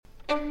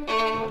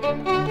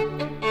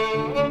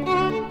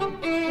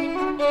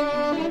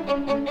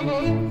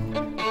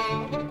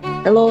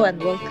Hello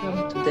and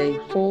welcome to day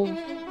 4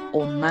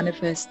 on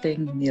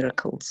manifesting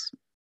miracles.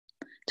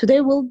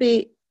 Today we'll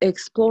be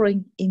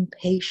exploring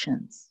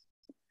impatience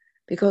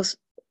because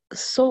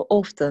so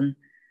often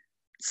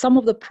some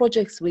of the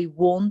projects we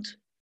want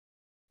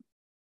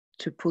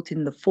to put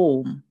in the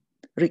form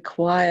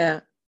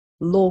require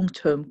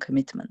long-term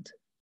commitment,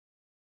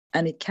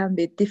 and it can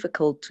be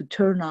difficult to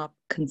turn up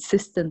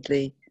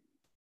consistently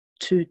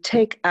to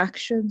take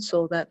action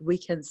so that we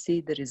can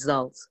see the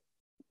results.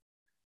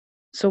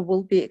 So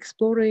we'll be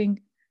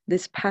exploring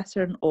this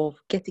pattern of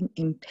getting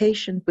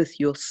impatient with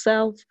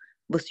yourself,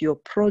 with your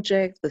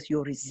project, with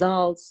your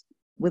results,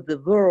 with the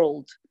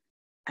world,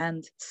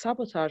 and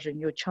sabotaging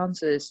your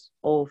chances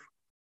of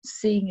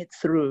seeing it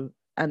through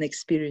and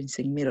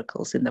experiencing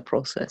miracles in the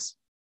process.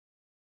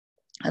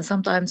 And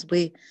sometimes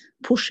we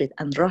push it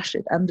and rush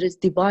it, and there's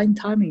divine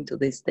timing to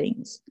these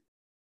things.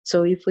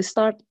 So if we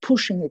start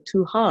pushing it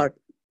too hard,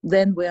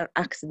 then we are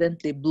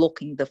accidentally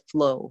blocking the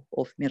flow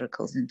of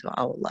miracles into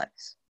our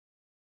lives.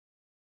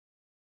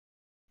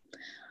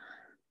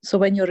 So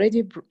when you're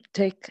ready,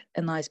 take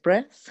a nice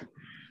breath,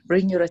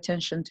 bring your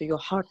attention to your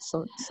heart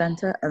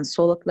center and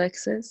solar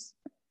plexus,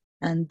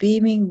 and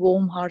beaming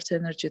warm heart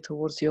energy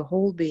towards your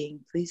whole being,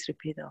 please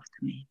repeat after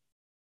me.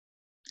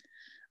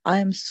 I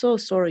am so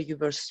sorry you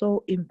were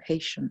so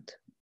impatient.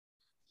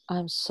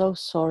 I'm so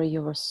sorry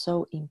you were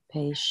so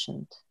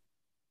impatient.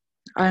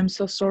 I am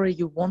so sorry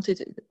you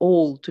wanted it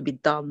all to be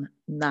done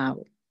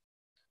now.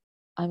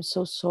 I'm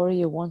so sorry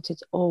you want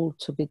it all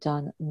to be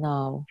done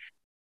now.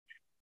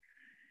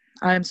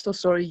 I am so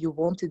sorry you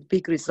wanted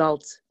big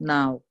results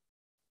now.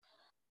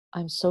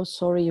 I'm so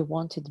sorry you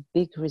wanted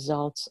big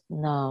results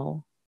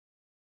now.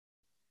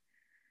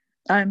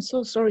 I am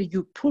so sorry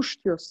you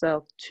pushed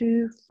yourself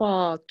too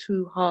far,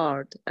 too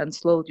hard, and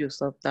slowed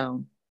yourself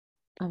down.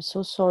 I'm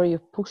so sorry you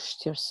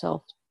pushed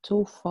yourself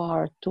too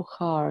far, too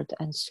hard,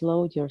 and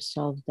slowed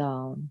yourself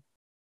down.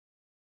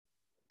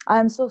 I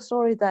am so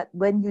sorry that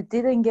when you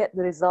didn't get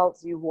the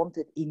results you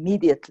wanted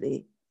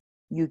immediately,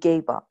 you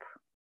gave up.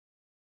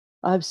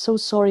 I'm so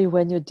sorry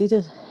when you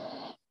didn't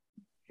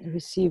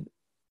receive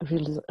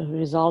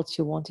results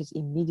you wanted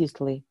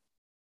immediately,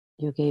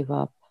 you gave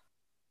up.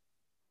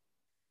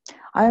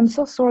 I am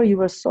so sorry you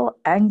were so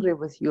angry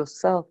with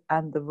yourself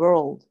and the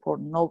world for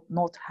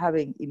not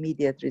having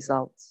immediate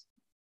results.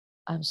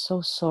 I'm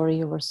so sorry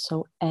you were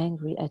so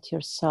angry at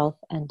yourself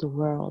and the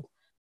world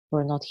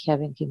for not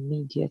having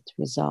immediate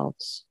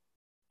results.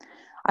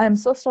 I am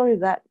so sorry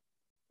that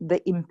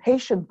the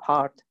impatient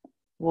part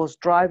was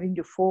driving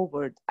you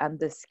forward and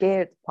the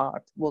scared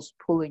part was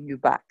pulling you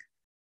back.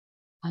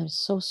 I'm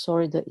so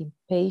sorry the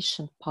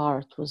impatient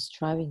part was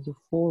driving you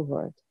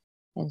forward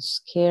and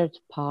scared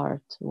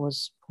part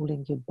was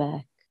pulling you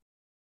back.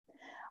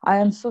 I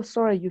am so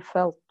sorry you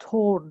felt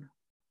torn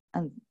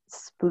and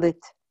split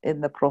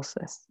in the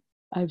process.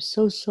 I'm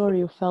so sorry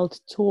you felt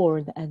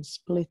torn and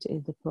split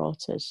in the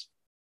process.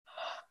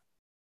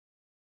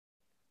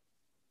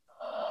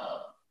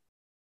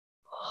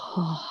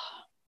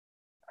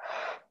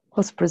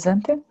 What's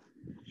presenting?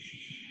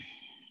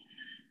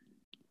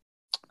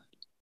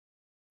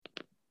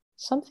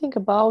 Something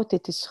about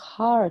it is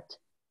hard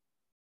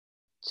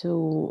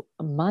to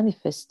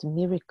manifest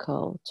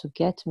miracle, to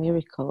get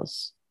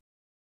miracles,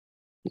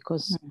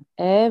 because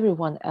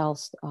everyone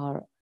else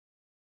are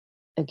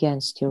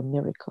against your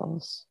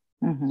miracles.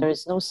 There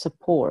is no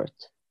support.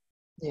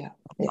 Yeah.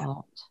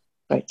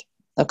 Right.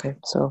 Okay.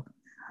 So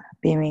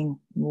beaming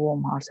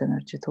warm heart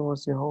energy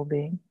towards your whole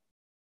being.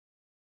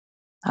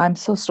 I'm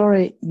so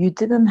sorry you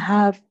didn't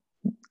have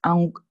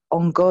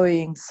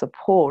ongoing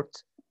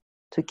support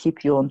to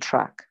keep you on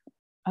track.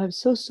 I'm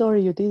so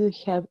sorry you didn't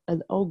have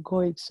an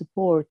ongoing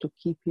support to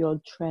keep you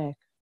on track.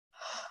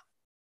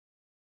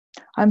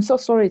 I'm so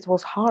sorry it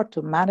was hard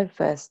to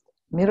manifest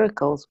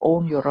miracles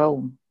on your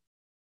own.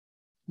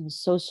 I'm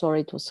so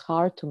sorry it was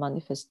hard to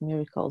manifest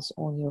miracles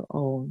on your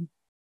own.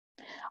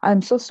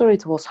 I'm so sorry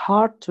it was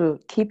hard to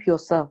keep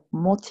yourself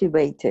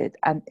motivated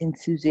and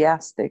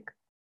enthusiastic.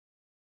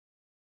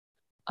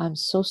 I'm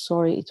so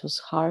sorry it was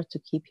hard to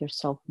keep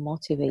yourself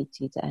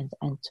motivated and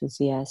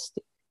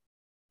enthusiastic.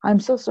 I'm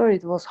so sorry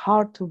it was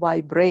hard to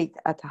vibrate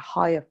at a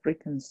higher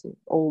frequency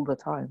all the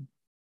time.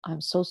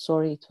 I'm so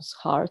sorry it was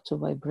hard to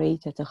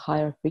vibrate at a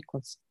higher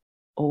frequency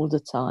all the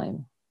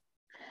time.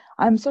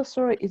 I'm so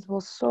sorry it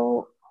was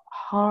so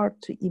hard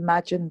to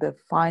imagine the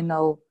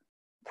final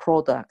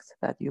product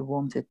that you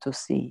wanted to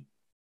see.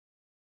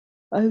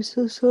 I'm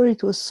so sorry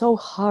it was so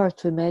hard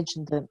to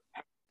imagine the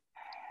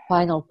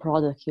final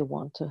product you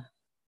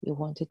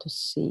wanted to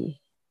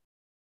see.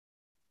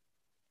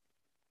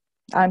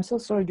 I'm so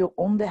sorry you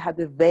only had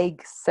a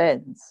vague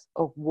sense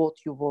of what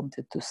you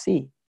wanted to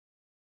see.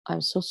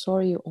 I'm so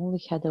sorry you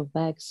only had a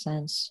vague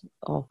sense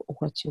of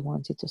what you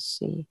wanted to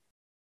see.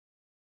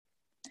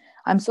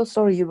 I'm so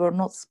sorry you were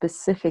not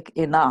specific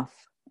enough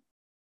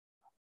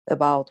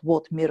about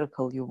what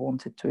miracle you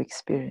wanted to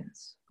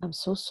experience. I'm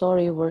so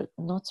sorry you were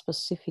not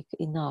specific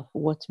enough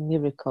what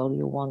miracle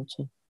you want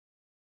to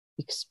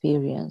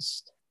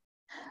experienced.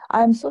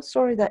 I'm so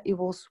sorry that it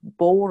was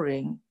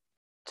boring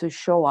to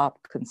show up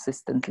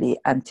consistently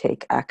and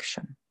take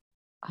action.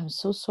 I'm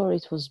so sorry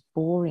it was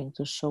boring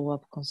to show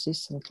up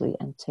consistently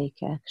and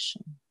take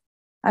action.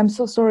 I'm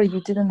so sorry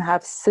you didn't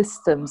have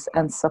systems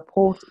and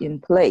support in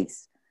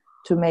place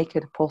to make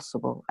it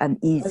possible and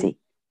easy.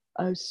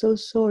 I'm so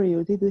sorry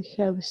you didn't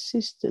have a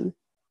system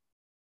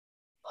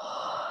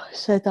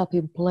set up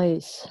in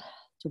place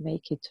to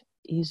make it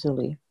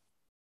easily.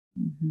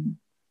 Mm-hmm.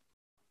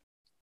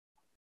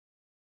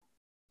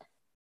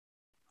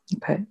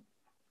 Okay.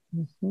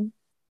 Mm-hmm.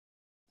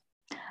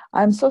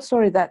 I'm so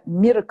sorry that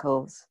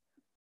miracles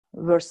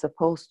were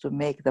supposed to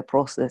make the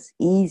process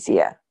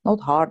easier,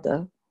 not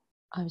harder.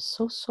 I'm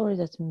so sorry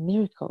that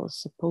miracles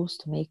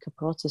supposed to make a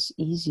process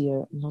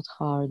easier, not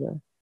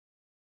harder.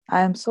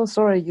 I am so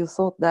sorry you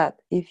thought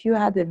that if you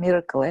had a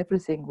miracle,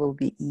 everything will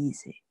be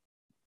easy.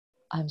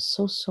 I'm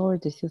so sorry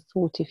that you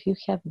thought if you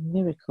have a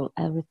miracle,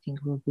 everything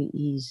will be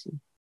easy.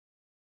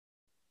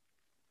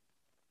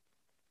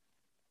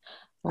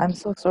 Okay. I'm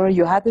so sorry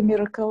you had a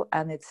miracle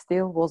and it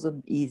still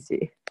wasn't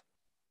easy.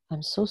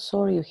 I'm so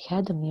sorry you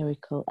had a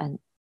miracle and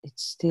it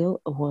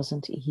still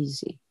wasn't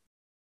easy.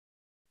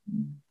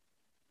 Mm.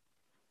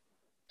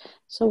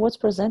 So what's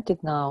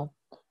presented now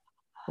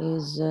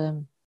is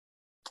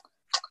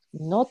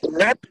not,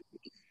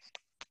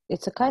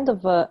 it's a kind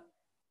of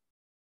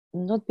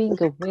not being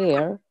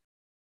aware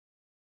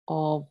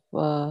of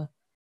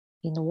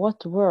in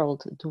what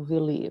world do we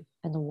live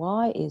and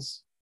why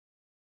is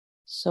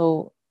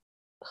so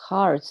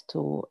hard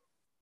to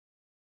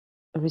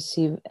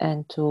receive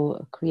and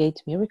to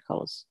create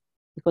miracles.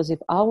 Because if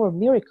our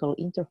miracle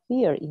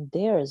interfere in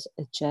theirs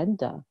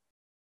agenda,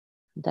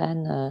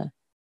 then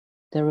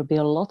there will be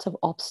a lot of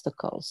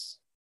obstacles.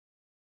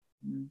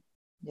 Mm.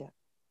 Yeah.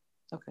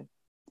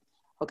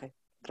 Okay,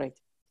 great.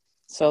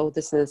 So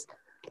this is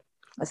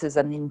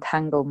an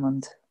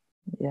entanglement.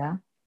 Yeah.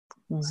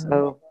 Mm-hmm.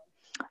 So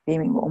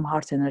beaming warm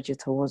heart energy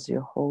towards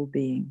your whole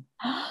being.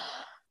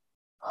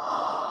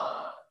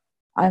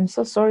 I'm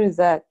so sorry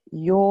that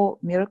your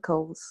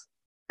miracles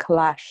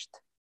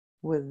clashed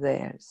with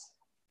theirs.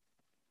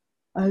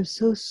 I'm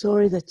so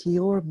sorry that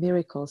your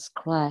miracles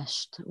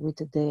clashed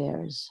with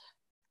theirs.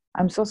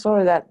 I'm so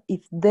sorry that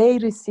if they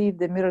received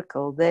the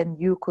miracle, then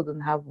you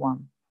couldn't have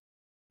one.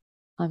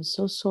 I'm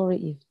so sorry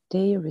if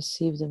they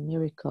received a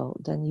miracle,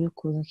 then you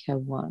couldn't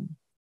have one.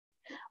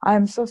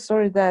 I'm so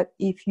sorry that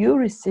if you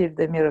received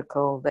the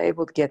miracle, they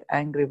would get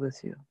angry with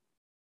you.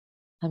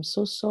 I'm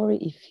so sorry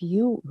if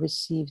you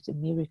received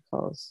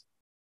miracles,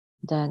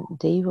 then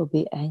they will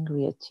be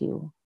angry at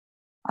you.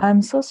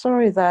 I'm so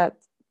sorry that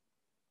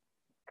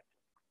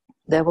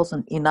there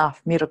wasn't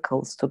enough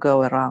miracles to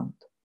go around.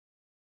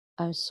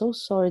 I'm so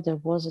sorry there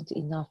wasn't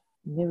enough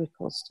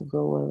miracles to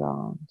go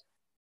around.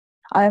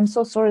 I am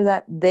so sorry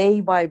that they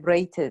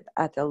vibrated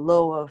at a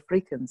lower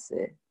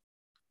frequency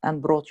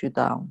and brought you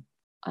down.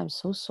 I'm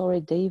so sorry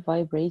they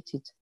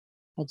vibrated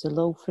at a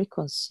low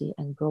frequency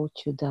and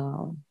brought you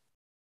down.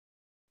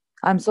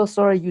 I'm so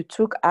sorry you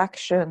took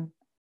action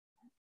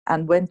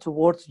and went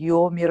towards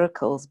your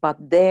miracles, but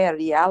their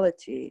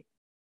reality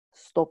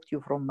stopped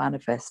you from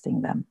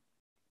manifesting them.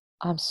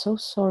 I'm so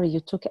sorry you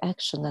took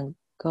action and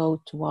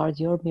go toward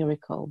your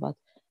miracle, but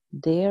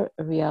their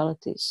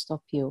reality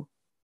stopped you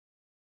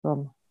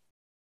from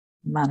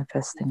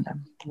manifesting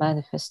them.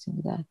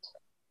 Manifesting that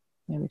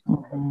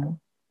miracle. Mm-hmm.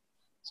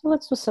 So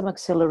let's do some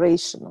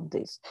acceleration on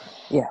this.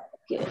 Yeah.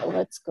 Okay,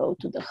 let's go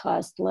to the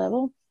highest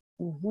level.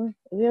 Mm-hmm.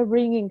 We are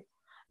bringing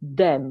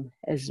them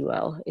as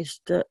well.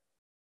 It's the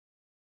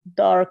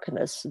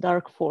darkness,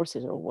 dark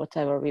forces, or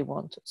whatever we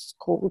want to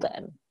call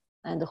them.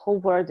 And the whole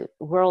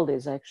world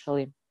is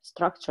actually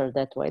structured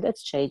that way.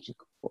 That's changing,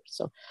 of course.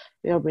 So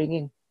we are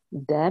bringing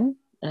them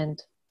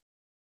and,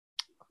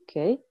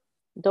 okay,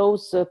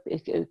 those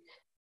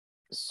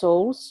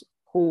souls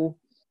who,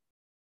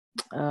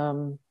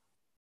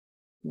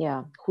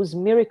 whose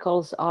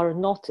miracles are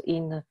not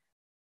in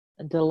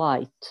the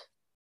light.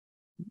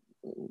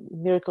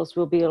 Miracles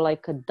will be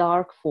like a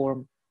dark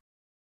form,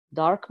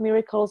 dark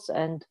miracles,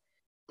 and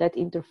that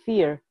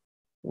interfere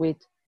with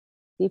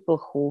people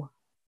who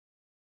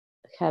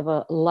have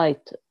a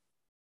light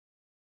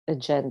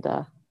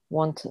agenda,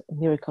 want a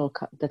miracle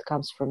that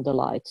comes from the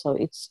light. So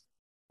it's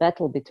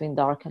battle between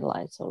dark and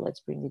light. So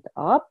let's bring it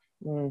up.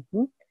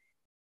 Mm-hmm.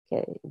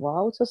 Okay,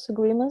 vows as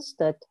agreements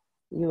that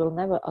you will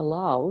never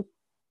allow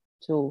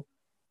to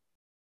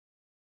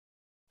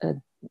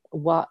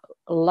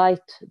light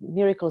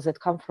miracles that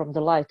come from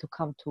the light to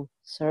come to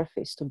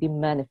surface, to be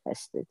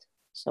manifested.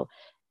 So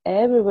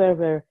everywhere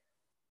where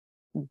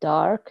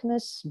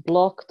darkness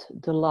blocked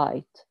the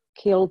light,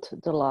 killed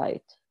the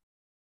light,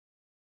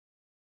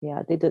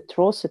 did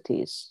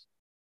atrocities.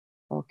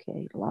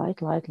 Okay, light.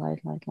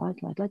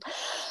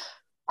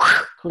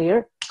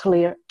 Clear.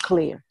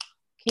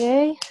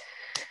 Okay.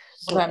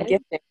 So what I'm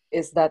getting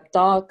is that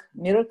dark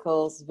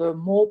miracles were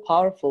more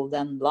powerful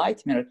than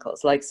light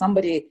miracles. Like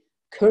somebody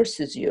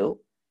curses you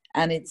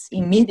and it's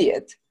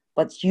immediate,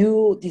 but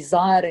you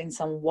desiring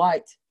some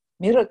white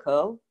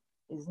miracle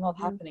It's not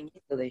happening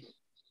easily.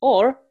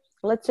 Or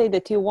let's say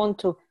that you want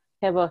to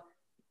have a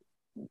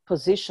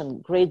position,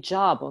 great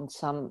job in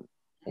some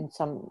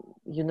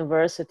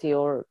university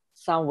or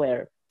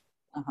somewhere,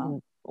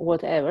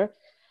 whatever,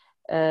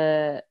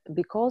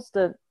 because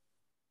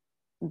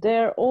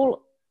they're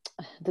all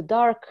the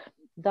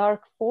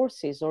dark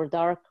forces or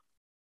dark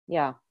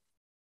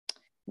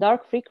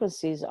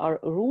frequencies are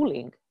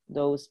ruling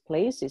those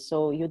places,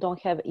 so you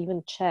don't have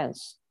even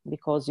chance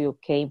because you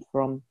came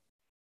from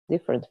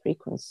different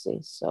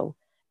frequencies. So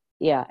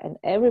and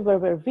everywhere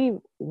where we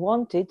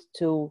wanted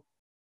to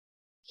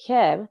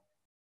have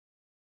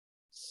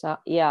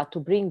to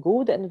bring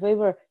good, and we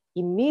were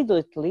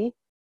immediately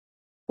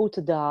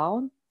put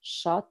down,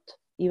 shut,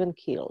 even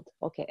killed.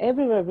 Okay,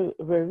 everywhere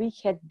where we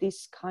had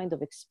this kind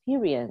of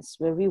experience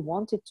where we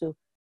wanted to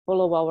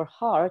follow our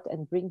heart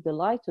and bring the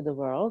light to the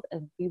world,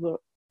 and we were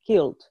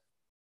killed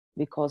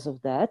because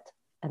of that,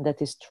 and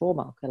that is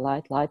trauma. Okay,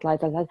 light,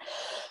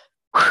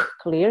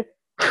 clear,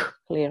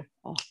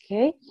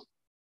 okay.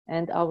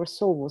 And our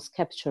soul was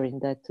capturing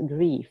that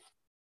grief.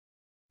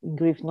 In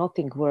grief,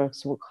 nothing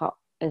works.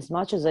 As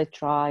much as I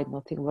tried,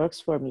 nothing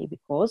works for me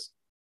because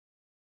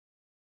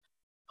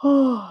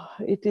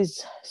it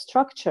is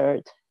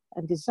structured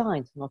and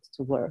designed not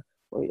to work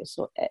for you.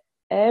 So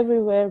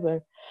everywhere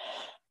where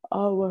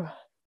our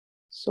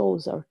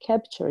souls are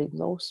capturing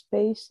those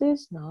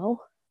spaces, now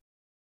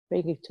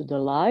bring it to the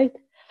light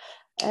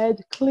and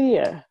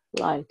clear.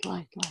 Light,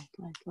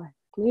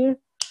 clear.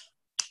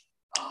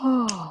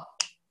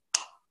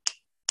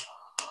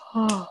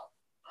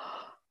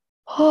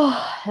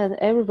 And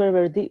everywhere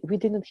where we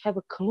didn't have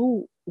a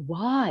clue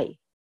why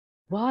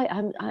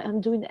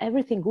I'm doing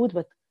everything good,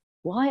 but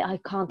why I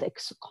can't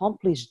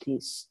accomplish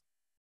this.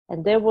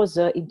 And there was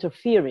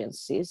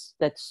interferences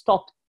that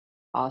stopped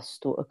us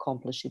to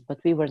accomplish it, but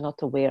we were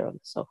not aware of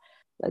it. So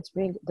let's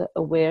bring the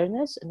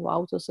awareness and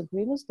out those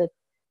agreements that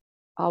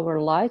our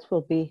light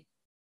will be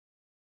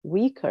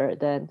weaker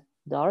than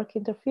dark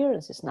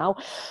interferences. Now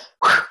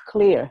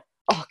clear.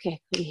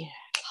 Okay, clear.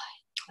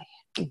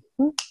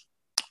 Mm-hmm.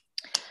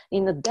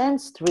 In the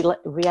dense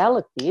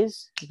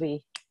realities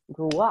we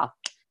grew up,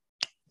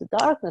 the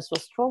darkness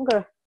was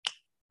stronger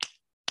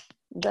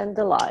than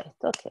the light.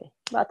 Okay,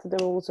 but the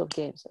rules of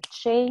games are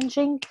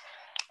changing,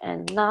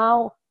 and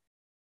now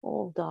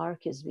all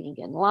dark is being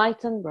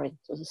enlightened, bring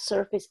to the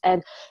surface,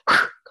 and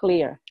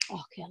clear.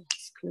 Okay,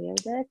 let's clear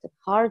that.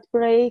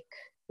 Heartbreak,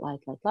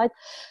 light,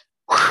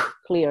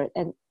 clear.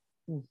 And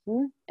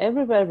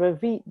everywhere where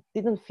we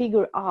didn't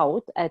figure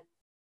out at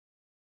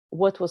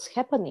what was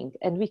happening,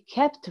 and we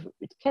kept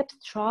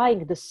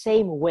trying the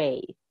same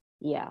way,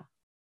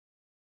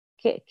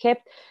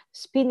 kept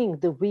spinning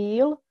the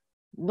wheel,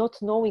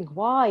 not knowing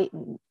why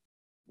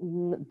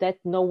that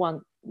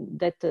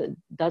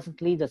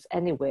doesn't lead us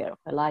anywhere.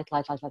 Light,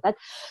 like that.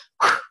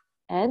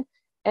 And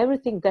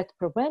everything that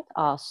prevent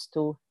us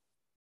to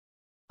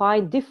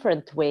find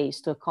different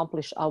ways to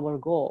accomplish our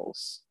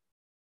goals,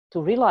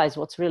 to realize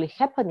what's really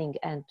happening,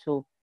 and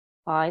to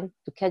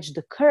catch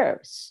the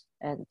curves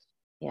and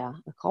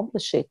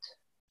accomplish it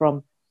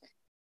from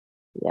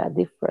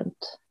different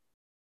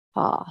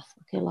path.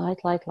 Okay, light,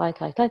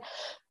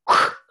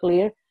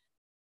 clear,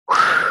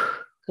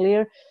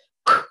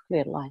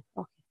 light.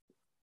 Okay.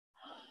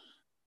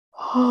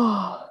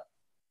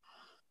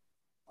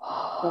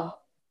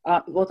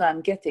 What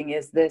I'm getting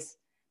is this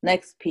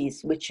next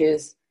piece, which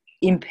is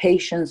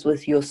impatience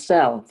with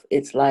yourself.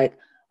 It's like,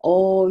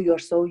 oh, you're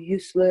so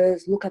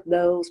useless. Look at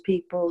those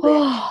people,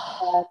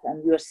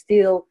 and you're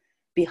still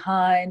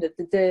behind,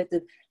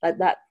 like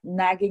that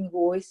nagging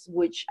voice,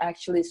 which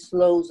actually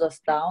slows us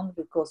down,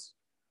 because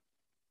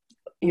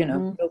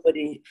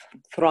nobody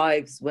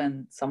thrives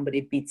when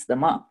somebody beats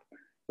them up.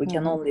 We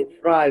can only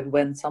thrive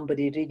when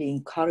somebody really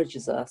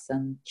encourages us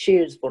and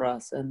cheers for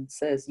us and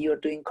says, you're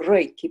doing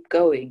great, keep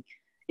going.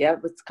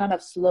 But kind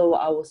of slow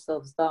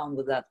ourselves down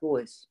with that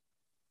voice.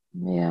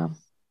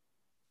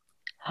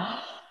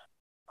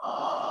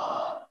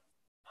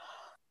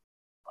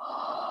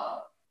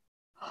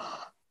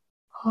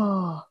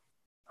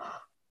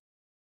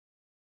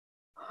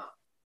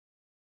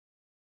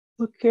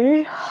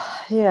 Okay.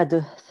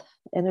 The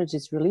energy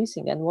is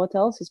releasing, and what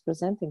else is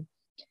presenting?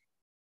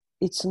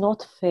 It's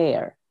not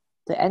fair.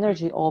 The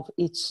energy of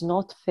it's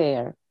not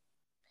fair,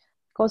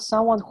 because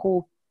someone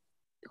who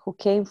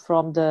came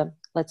from the,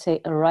 let's say,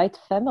 a right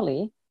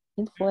family,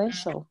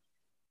 influential,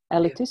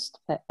 elitist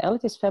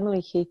family,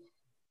 he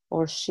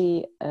or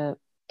she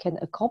can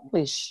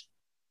accomplish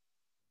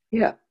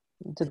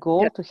the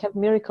goal to have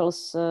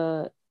miracles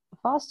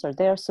faster.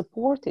 They are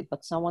supported,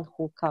 but someone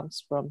who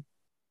comes from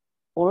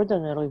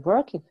ordinary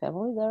working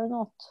family, they're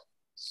not.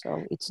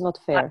 So it's not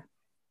fair.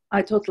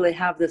 I totally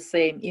have the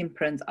same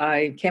imprint.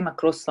 I came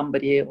across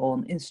somebody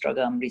on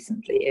Instagram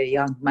recently, a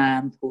young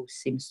man who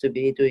seems to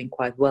be doing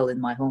quite well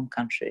in my home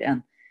country.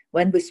 And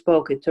when we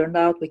spoke, it turned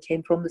out we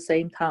came from the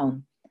same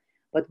town.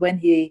 But when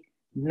he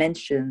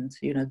mentioned,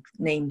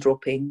 name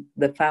dropping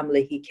the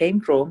family he came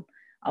from,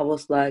 I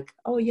was like,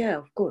 oh yeah,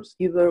 of course,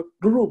 you were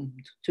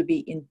groomed to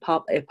be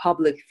a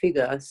public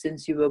figure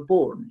since you were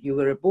born. You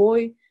were a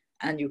boy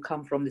and you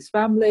come from this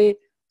family,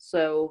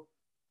 so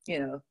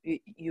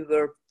you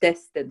were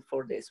destined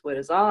for this.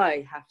 Whereas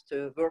I have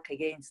to work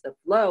against the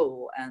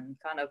flow and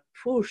kind of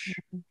push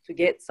to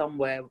get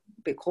somewhere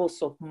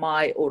because of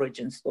my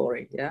origin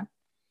story. Yeah,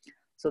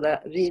 so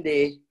that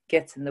really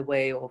gets in the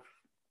way of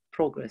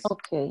progress.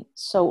 Okay,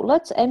 so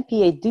let's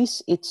MPA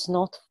this. It's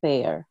not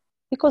fair,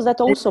 because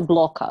that also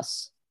block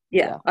us.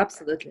 Yeah,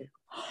 absolutely.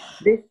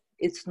 This,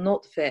 it's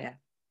not fair.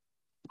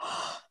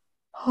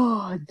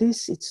 Oh,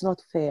 this, it's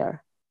not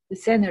fair.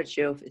 This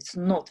energy of it's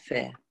not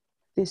fair.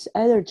 This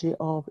energy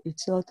of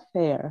it's not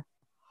fair.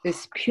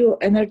 This pure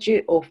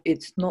energy of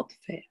it's not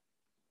fair.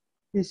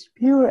 This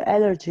pure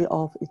energy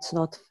of it's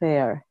not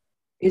fair.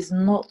 Is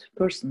not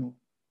personal.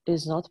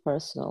 Is not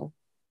personal.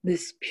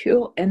 This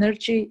pure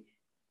energy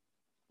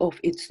of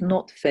it's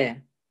not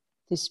fair.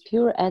 This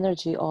pure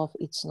energy of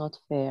it's not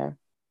fair.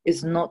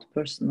 Is not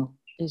personal.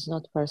 Is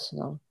not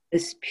personal.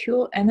 This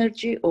pure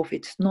energy of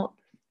it's not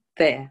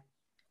fair.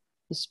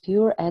 This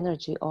pure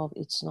energy of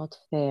it's not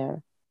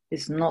fair.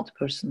 Is not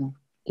personal.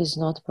 Is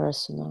not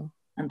personal.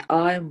 And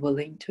I am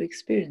willing to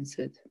experience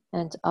it.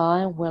 And I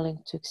am willing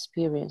to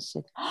experience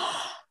it.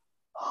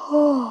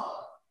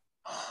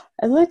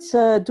 And let's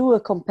do a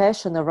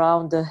compassion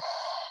around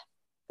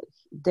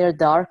their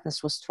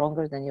darkness was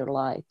stronger than your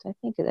light. I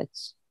think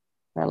that's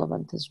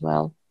relevant as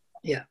well.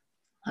 Yeah.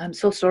 I'm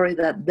so sorry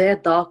that their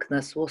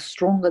darkness was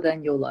stronger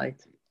than your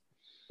light.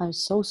 I'm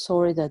so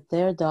sorry that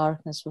their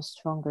darkness was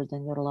stronger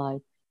than your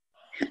light.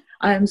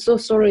 I am so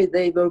sorry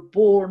they were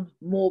born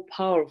more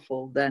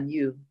powerful than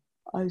you.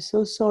 I'm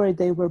so sorry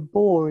they were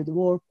born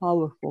more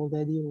powerful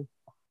than you.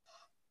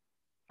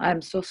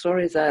 I'm so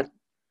sorry that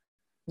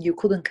you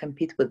couldn't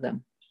compete with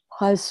them.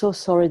 I'm so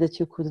sorry that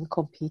you couldn't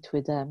compete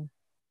with them.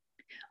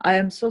 I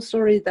am so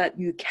sorry that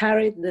you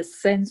carried the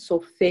sense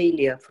of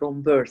failure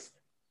from birth.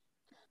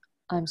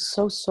 I'm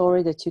so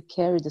sorry that you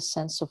carry the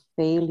sense of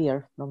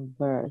failure from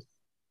birth.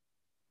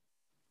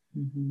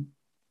 Mm-hmm.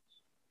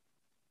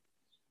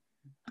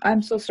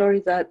 I'm so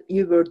sorry that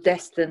you were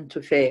destined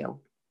to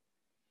fail.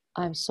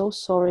 I'm so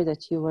sorry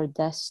that you were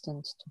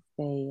destined to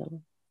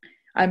fail.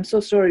 I'm so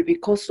sorry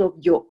because of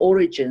your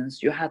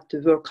origins, you had to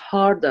work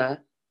harder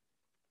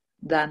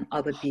than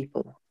other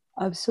people.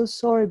 I'm so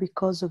sorry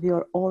because of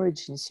your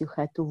origins, you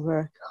had to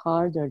work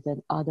harder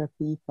than other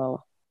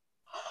people.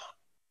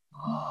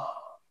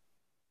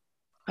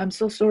 I'm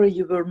so sorry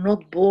you were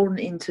not born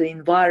into an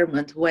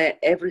environment where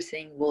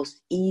everything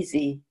was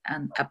easy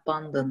and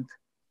abundant.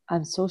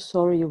 I'm so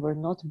sorry you were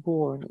not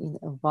born in an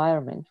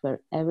environment where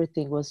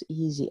everything was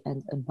easy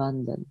and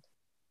abundant.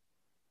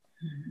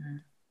 Mm-hmm.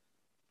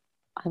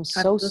 I'm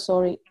so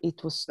sorry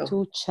it was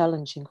too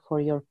challenging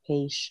for your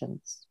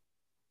patience.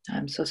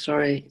 I'm so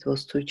sorry it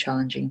was too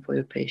challenging for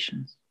your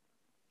patience.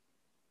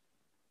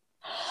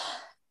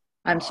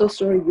 I'm so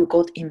sorry you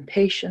got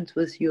impatient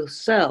with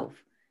yourself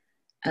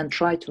and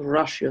tried to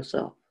rush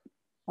yourself.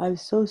 I'm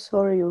so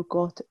sorry you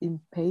got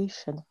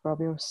impatient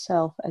from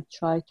yourself and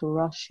tried to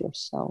rush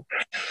yourself.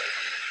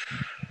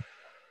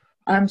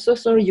 I'm so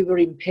sorry you were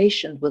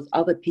impatient with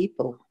other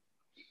people.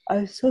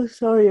 I'm so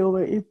sorry you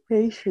were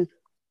impatient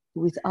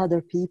with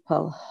other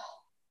people.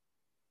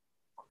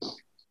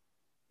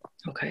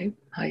 Okay,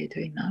 how are you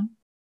doing now?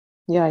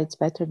 Yeah, it's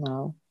better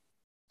now.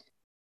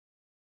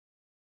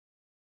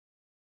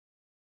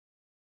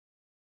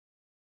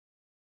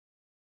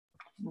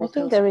 I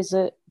think there is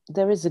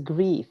a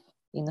grief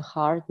in the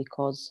heart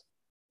because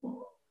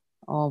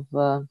of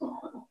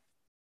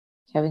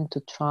having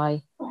to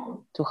try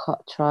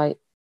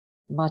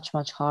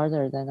much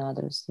harder than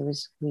others. There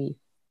is grief.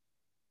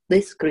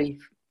 This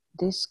grief.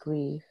 This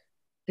grief.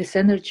 This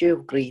energy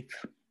of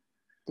grief.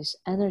 This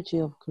energy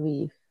of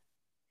grief.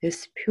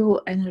 This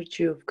pure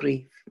energy of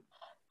grief.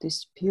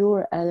 This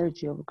pure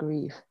energy of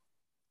grief.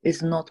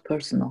 Is not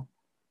personal.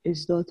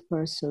 Is not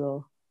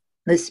personal.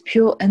 This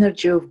pure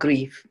energy of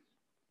grief.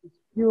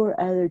 Pure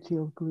energy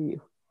of grief.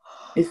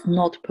 Is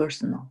not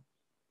personal.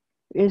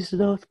 Is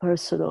not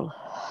personal.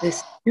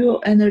 This pure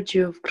energy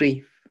of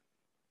grief.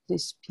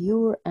 This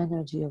pure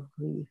energy of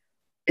grief.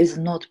 Is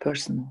not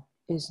personal.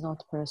 Is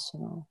not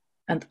personal.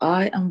 And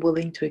I am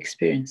willing to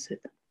experience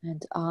it.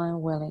 And I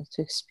am willing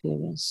to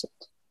experience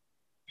it.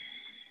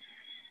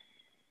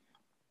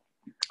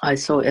 I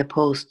saw a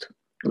post,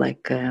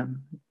 like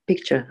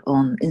picture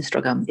on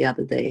Instagram the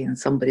other day, and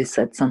somebody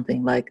said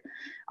something like,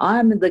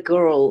 I'm the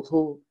girl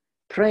who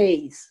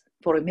prays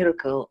for a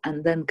miracle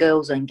and then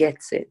goes and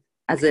gets it,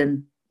 as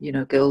in,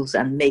 goes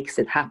and makes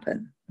it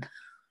happen.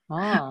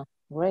 Ah,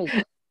 great.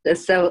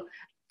 So,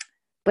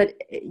 but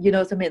you know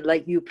what I mean?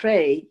 Like you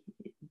pray,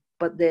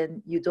 but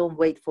then you don't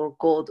wait for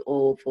God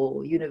or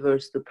for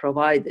universe to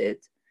provide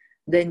it.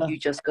 Then you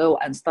just go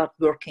and start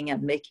working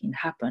and making it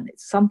happen.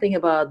 It's something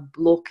about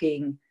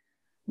blocking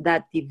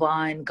that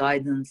divine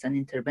guidance and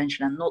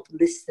intervention and not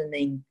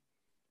listening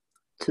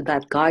to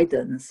that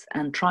guidance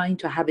and trying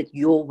to have it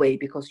your way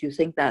because you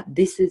think that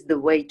this is the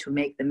way to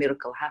make the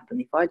miracle happen.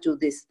 If I do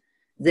this,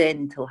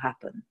 then it'll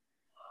happen.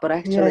 but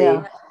actually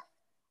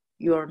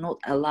you are not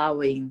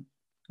allowing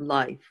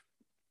life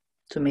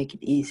to make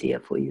it easier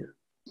for you.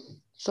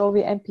 So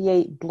we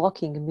MPA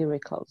blocking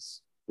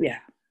miracles. Yeah,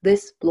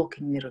 this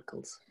blocking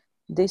miracles.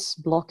 This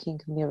blocking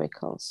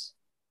miracles.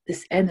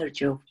 This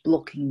energy of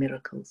blocking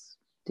miracles.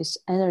 This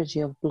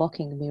energy of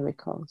blocking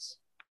miracles.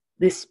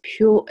 This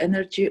pure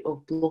energy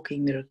of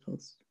blocking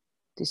miracles.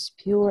 This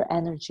pure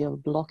energy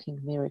of blocking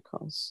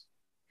miracles.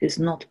 Is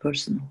not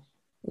personal.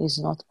 Is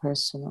not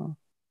personal.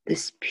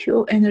 This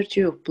pure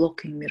energy of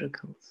blocking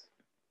miracles.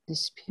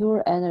 This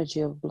pure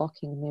energy of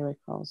blocking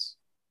miracles.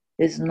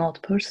 Is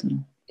not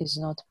personal. Is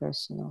not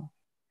personal.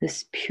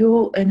 This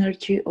pure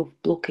energy of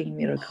blocking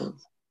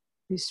miracles.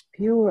 This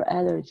pure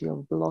energy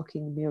of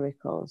blocking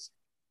miracles.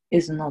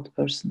 Is not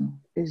personal.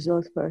 Is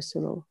not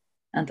personal.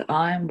 And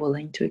I am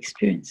willing to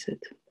experience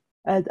it.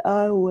 And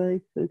I am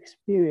willing to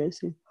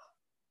experience it.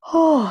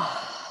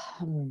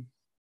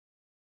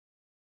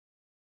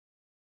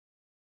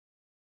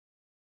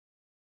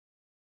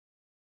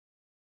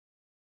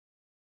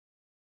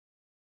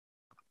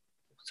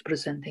 What's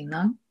presenting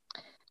now?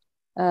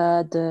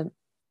 The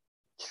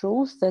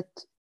truth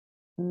that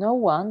no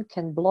one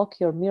can block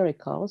your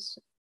miracles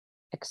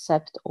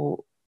except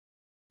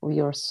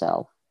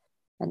yourself.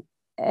 And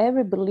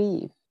every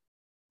belief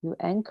you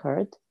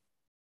anchored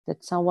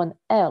that someone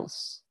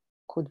else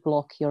could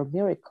block your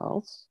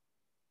miracles,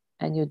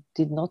 and you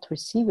did not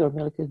receive your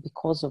miracles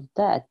because of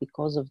that,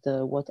 because of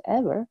the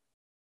whatever,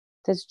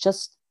 that's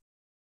just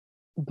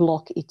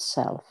block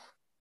itself.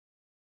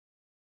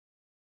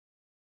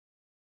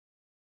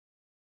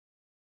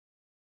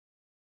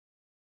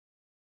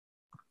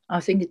 I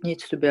think it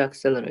needs to be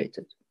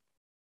accelerated.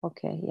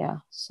 Okay, yeah.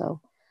 So,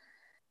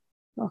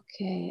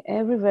 okay,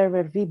 everywhere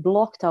where we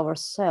blocked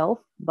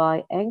ourselves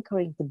by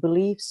anchoring the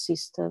belief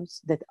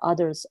systems that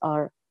others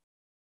are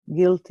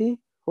guilty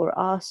for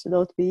us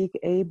not being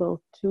able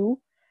to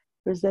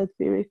present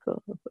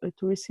miracles,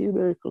 to receive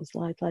miracles,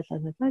 light,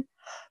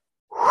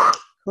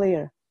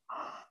 clear.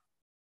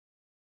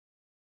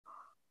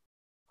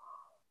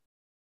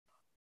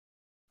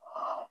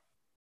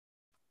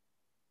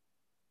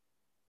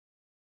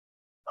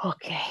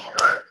 Okay,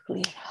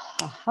 clear.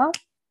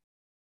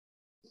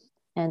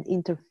 And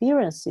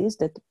interferences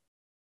that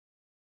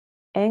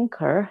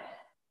anchor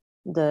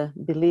the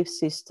belief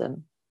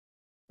system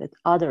that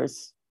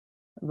others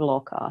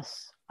block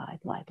us.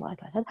 Light.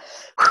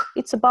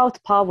 It's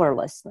about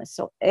powerlessness.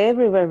 So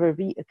everywhere where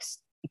we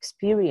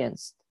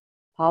experienced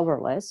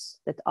powerless,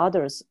 that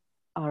others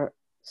are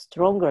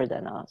stronger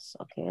than us.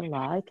 Okay,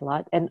 light.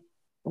 And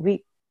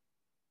we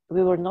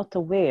were not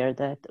aware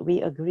that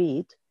we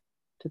agreed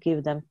to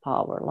give them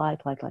power.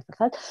 Light.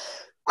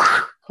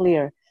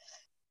 Clear.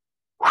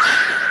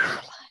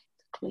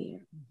 Clear.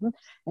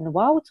 And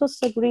Wauto's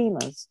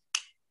agreements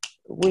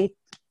with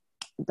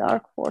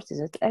dark forces,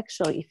 that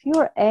actually if you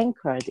are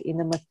anchored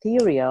in a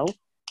material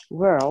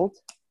world,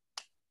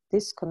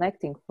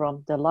 disconnecting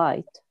from the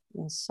light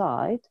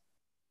inside,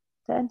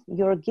 then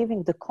you're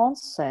giving the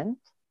consent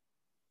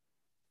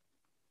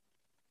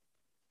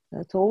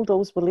to all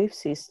those belief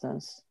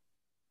systems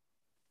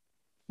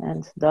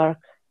and dark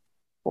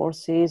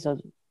forces or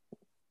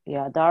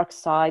dark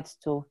sides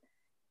to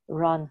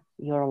run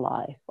your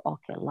life.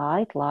 Okay,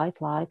 light.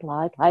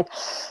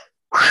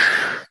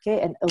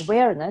 Okay, and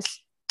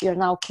awareness, you're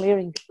now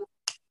clearing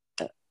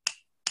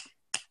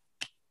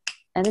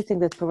anything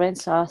that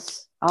prevents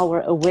us,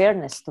 our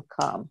awareness to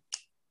come.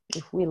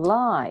 If we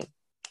lie,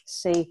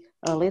 say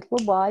a little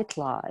white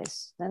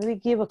lies, then we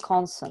give a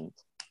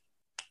consent.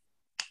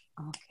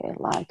 Okay,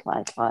 light,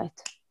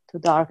 to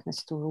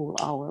darkness to rule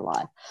our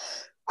life.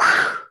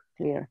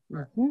 Clear.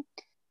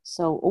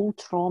 So all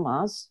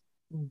traumas,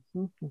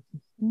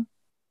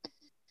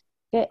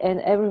 okay,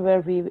 and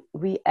everywhere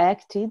we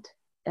acted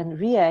and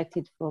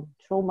reacted from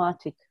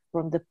traumatic,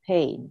 from the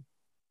pain,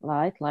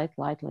 light,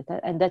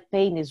 and that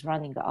pain is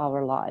running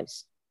our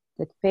lives.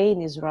 That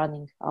pain is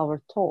running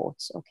our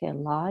thoughts. Okay,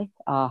 light,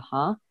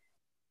 yeah,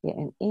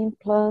 and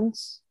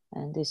implants,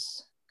 and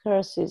this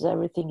curses,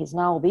 everything is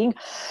now being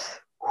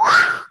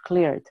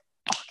cleared.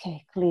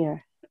 Okay,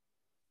 clear.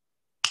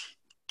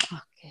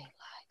 Okay,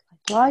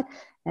 light,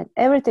 and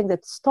everything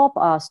that stop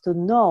us to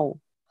know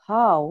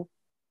how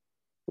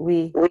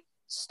we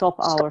stop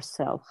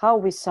ourselves, how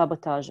we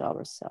sabotage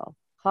ourselves,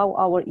 how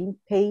our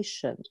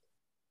impatient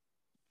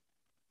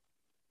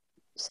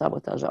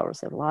sabotage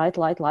ourselves. Light.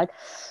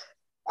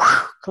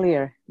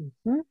 Clear.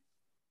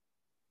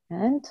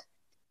 And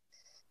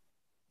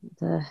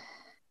the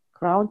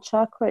crown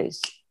chakra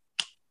is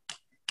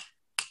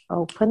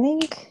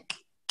opening.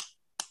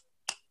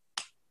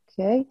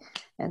 Okay,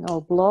 and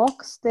all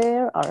blocks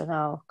there are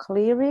now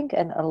clearing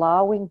and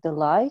allowing the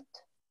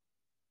light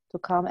to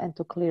come and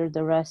to clear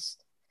the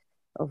rest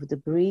of the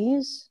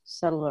breeze,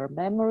 cellular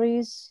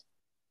memories,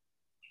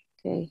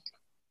 okay,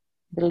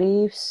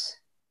 beliefs,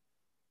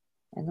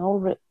 and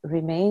all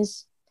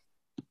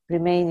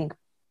remaining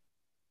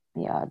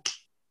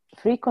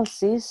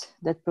frequencies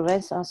that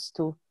prevents us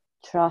to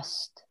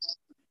trust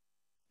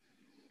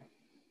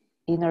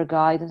inner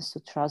guidance, to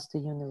trust the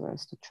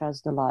universe, to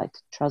trust the light,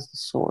 to trust the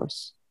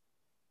source.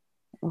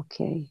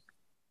 Okay.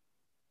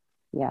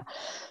 Yeah.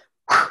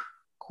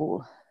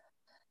 Cool.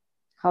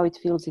 How it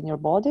feels in your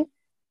body?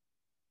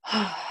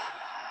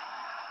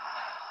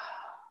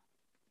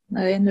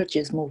 The energy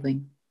is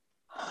moving.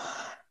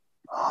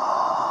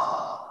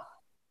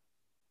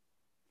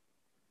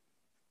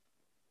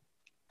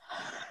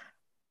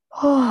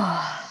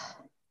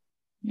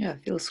 Yeah,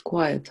 it feels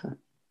quieter.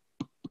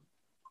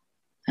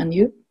 And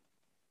you?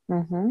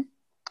 Mm-hmm.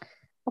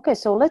 Okay,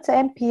 so let's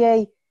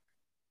MPA.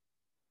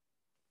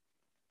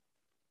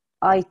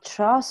 I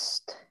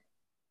trust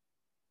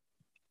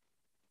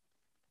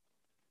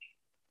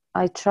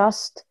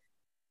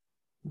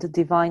the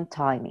divine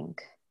timing.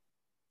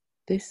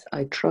 This,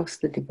 I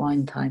trust the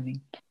divine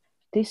timing.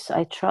 This,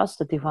 I trust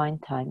the divine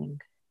timing.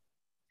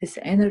 This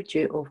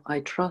energy of I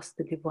trust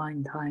the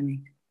divine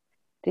timing.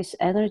 This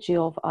energy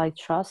of I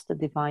trust the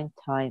divine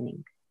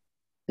timing.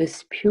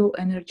 This pure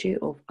energy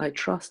of I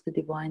trust the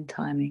divine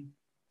timing.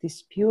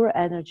 This pure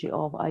energy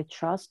of I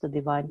trust the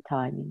divine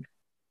timing.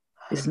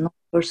 Is not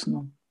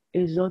personal.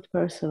 Is not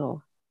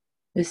personal.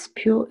 This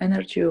pure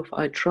energy of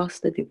I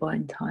trust the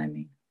divine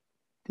timing.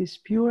 This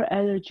pure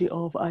energy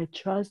of I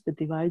trust the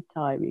divine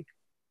timing.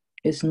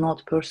 Is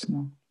not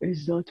personal.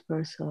 Is not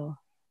personal.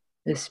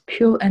 This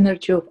pure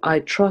energy of I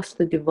trust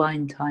the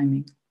divine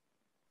timing.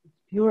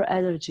 Pure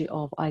energy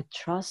of I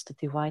trust the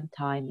divine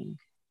timing.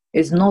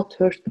 Is not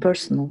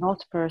personal.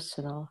 Not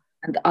personal.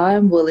 And I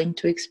am willing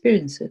to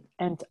experience it.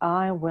 And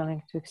I am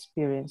willing to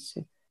experience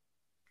it.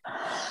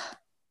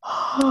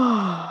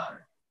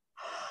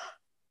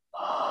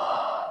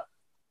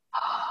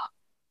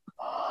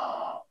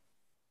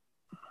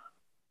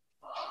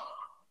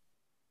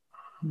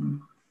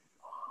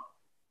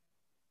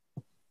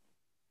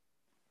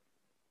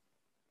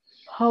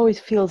 How it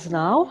feels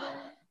now?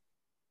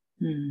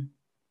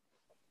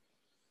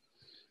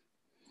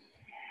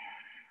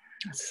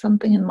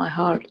 Something in my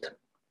heart.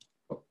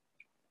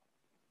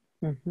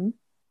 Mm-hmm.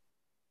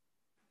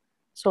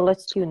 So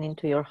let's tune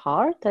into your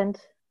heart, and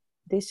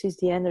this is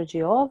the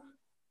energy of?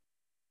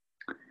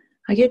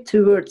 I get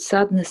two words,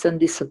 sadness and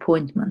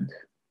disappointment.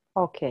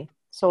 Okay,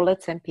 so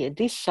let's MPA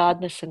this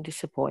sadness and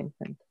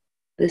disappointment.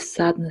 This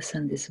sadness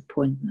and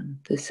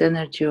disappointment, this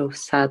energy of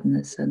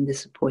sadness and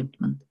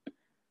disappointment,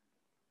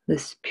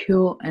 this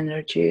pure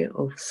energy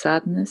of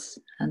sadness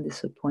and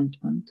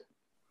disappointment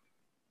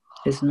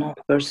is not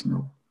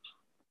personal.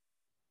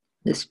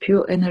 This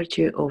pure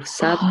energy of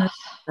sadness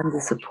and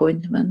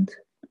disappointment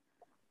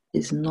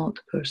is not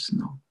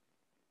personal.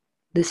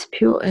 This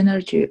pure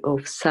energy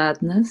of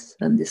sadness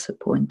and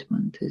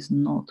disappointment is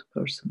not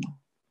personal.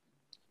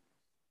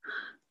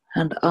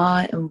 And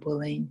I am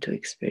willing to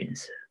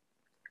experience it.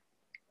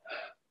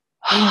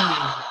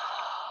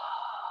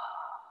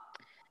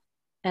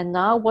 And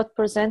now what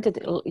presented,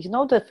 you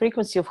know, the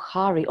frequency of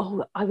hurry.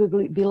 Oh, I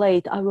will be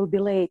late. I will be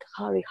late.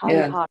 Hurry, hurry,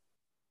 Yeah. hurry.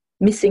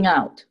 Missing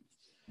out.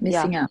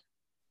 Missing Yeah. out.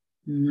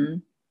 Mm-hmm.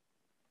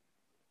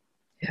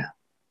 Yeah.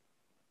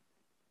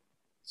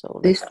 So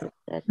This, let's clear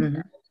that.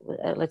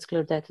 mm-hmm. Let's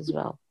clear that as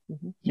well.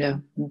 Mm-hmm. Yeah.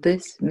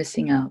 This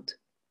missing out.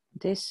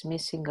 This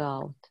missing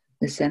out.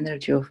 This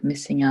energy of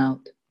missing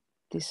out.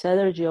 This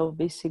energy of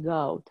missing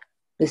out.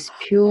 This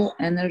pure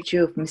energy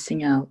of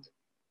missing out.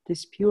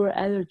 This pure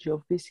energy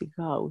of missing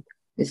out.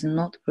 Is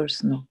not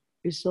personal.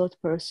 Is not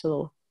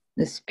personal.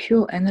 This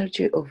pure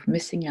energy of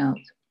missing out.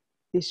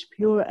 This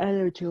pure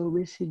energy of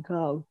missing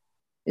out.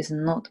 Is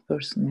not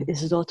personal.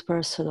 Is not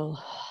personal.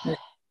 This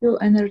pure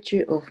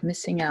energy of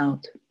missing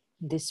out.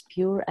 This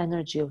pure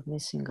energy of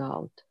missing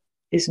out.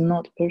 Is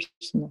not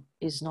personal.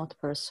 Is not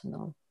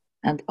personal.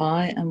 And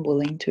I am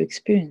willing to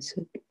experience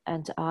it.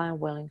 And I am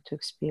willing to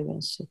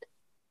experience it.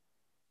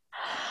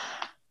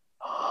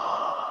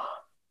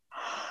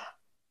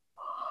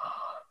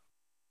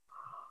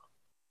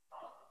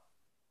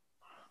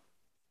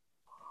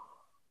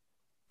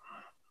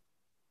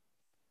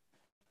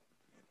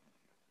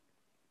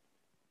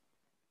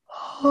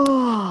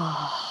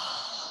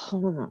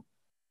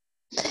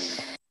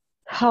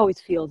 How it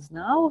feels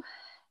now?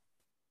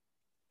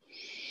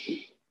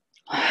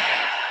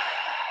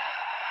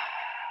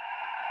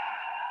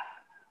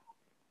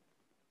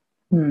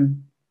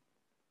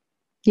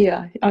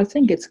 Yeah, I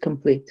think it's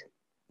complete.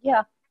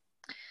 Yeah,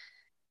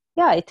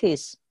 it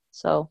is.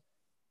 So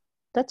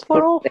that's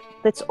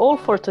that's all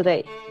for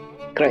today.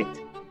 Great.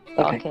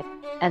 Okay.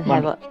 And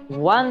have a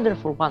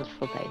wonderful,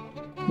 wonderful day.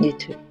 You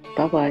too.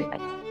 Bye-bye.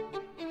 Bye.